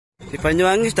Di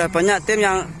Banyuwangi sudah banyak tim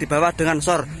yang dibawa dengan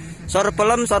sor. Sor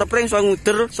pelem, sor pring, sor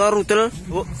ngudel, sor rudel,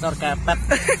 sor kepet.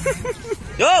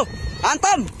 Yo,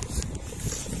 antem.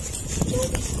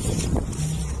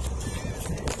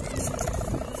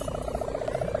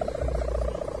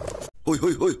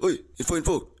 Hoi,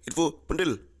 info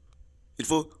pentil.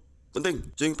 Info penting,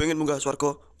 sing pengen munggah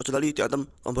swarga, aja lali diantem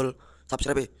tombol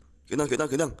subscribe.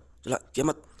 Gendang. Jelak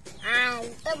kiamat.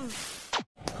 Antem.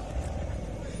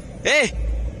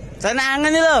 Senangan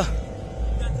nih lo.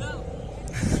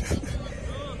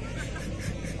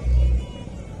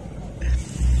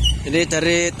 Ini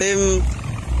dari tim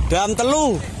Dam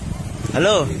Telu.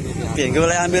 Halo, piye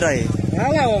golek ambil ae.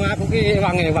 Ya wong aku ki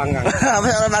wangi-wang kan. Apa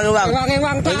ora wang?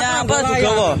 Wangi-wang tak apa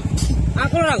digowo?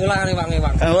 Aku ora golek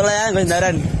wangi-wang. Golek ya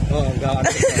gendaran. Oh, enggak.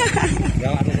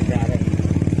 Enggak sebenarnya.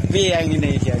 Piye yang ini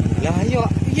iki? Lah yo,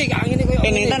 piye gak ngene koyo.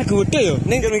 Ini kan gede yo.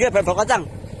 Ning kene bebek kacang.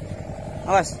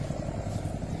 Awas.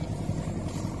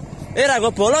 Rago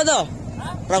bolo to?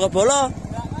 Rago bolo.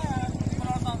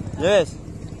 Yes.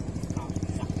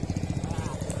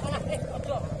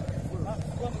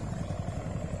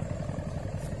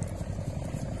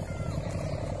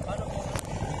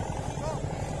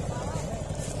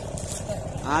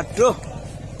 Aduh.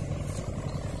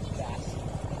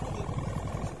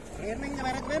 Reneng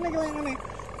nyeret-reneng yang ngene.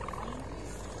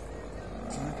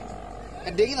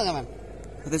 Gede iki to, Mas?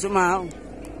 Itu semau.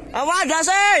 Awas dah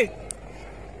sih.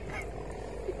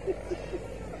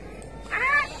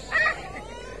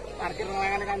 Parkir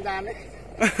layangan kancane.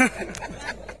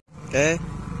 Oke,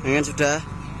 dengan sudah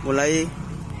mulai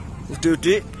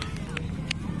udik-udik.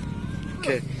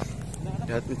 Oke.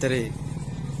 Lihat dari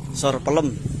sor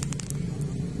pelem.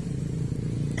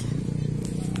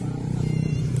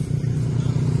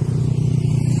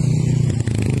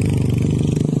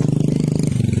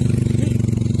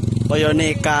 Koyo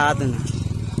nekat.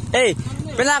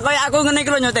 Pernah koyo aku ngene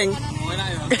iki lho nyoteng.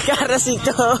 Karo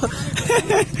situ.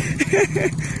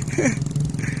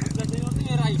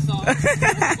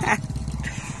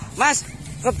 Mas,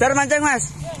 kebar mancing,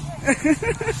 Mas.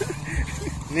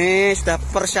 Nih sudah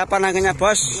persiapan angkanya,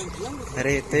 Bos.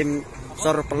 Dari tim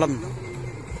sor pelem.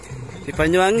 Di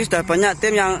Banyuwangi sudah banyak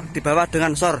tim yang dibawa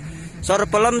dengan sor. Sor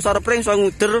pelem, sor pring, sor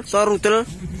ngudel, sor rudel,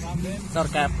 Sor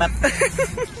kepet.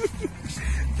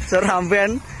 sor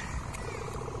hamben.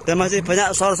 Dan masih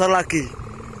banyak sor-sor lagi.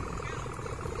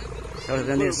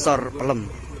 Ini sor pelem.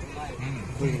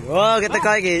 Oh, kita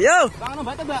kau lagi. Yo. Bang no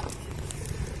batu, Mbak.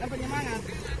 Kan penyemangat.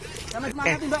 Sama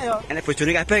semangat, Mbak yo. Enek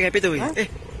bojone kabeh kayak pitu iki.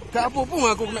 Gak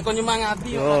apa-apa aku nek kon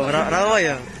nyemangati yo. Oh, rawa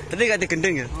ya. Tadi gak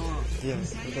digendeng ya? Oh. Iya,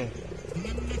 oke.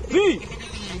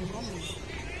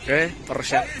 Oke,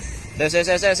 persiap.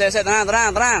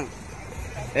 Tenang.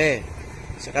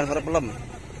 Sekarang sor pelem.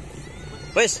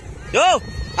 Wis, yo,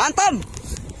 antem.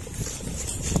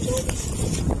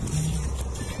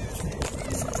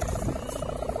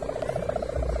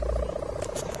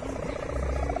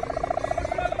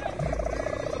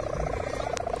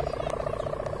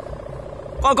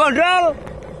 Kok gondol?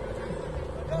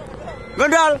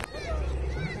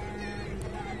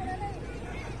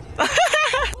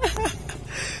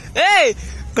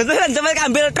 Beneran sampai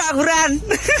ambil takuran.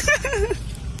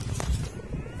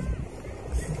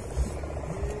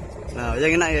 Nah,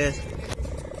 yang enak, guys.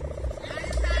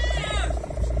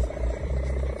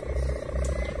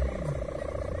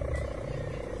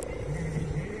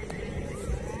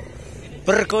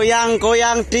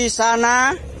 Bergoyang-goyang di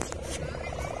sana.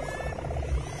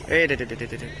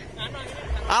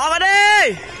 Apa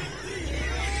deh?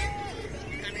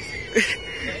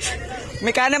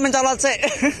 Mikanya mencolot sih.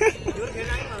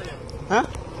 Hah?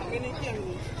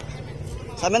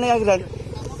 Sampai nih kan?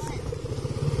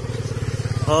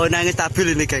 Oh, nangis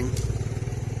stabil ini, geng.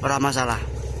 Ora masalah.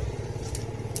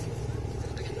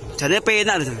 Jadi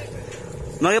penak lho.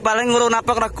 Mari paling ngurung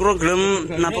napak ra kurang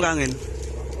gelem napak angin.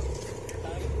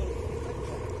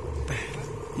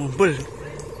 Mumpul.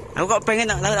 Aku kok pengen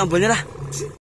tak ambilnya lah.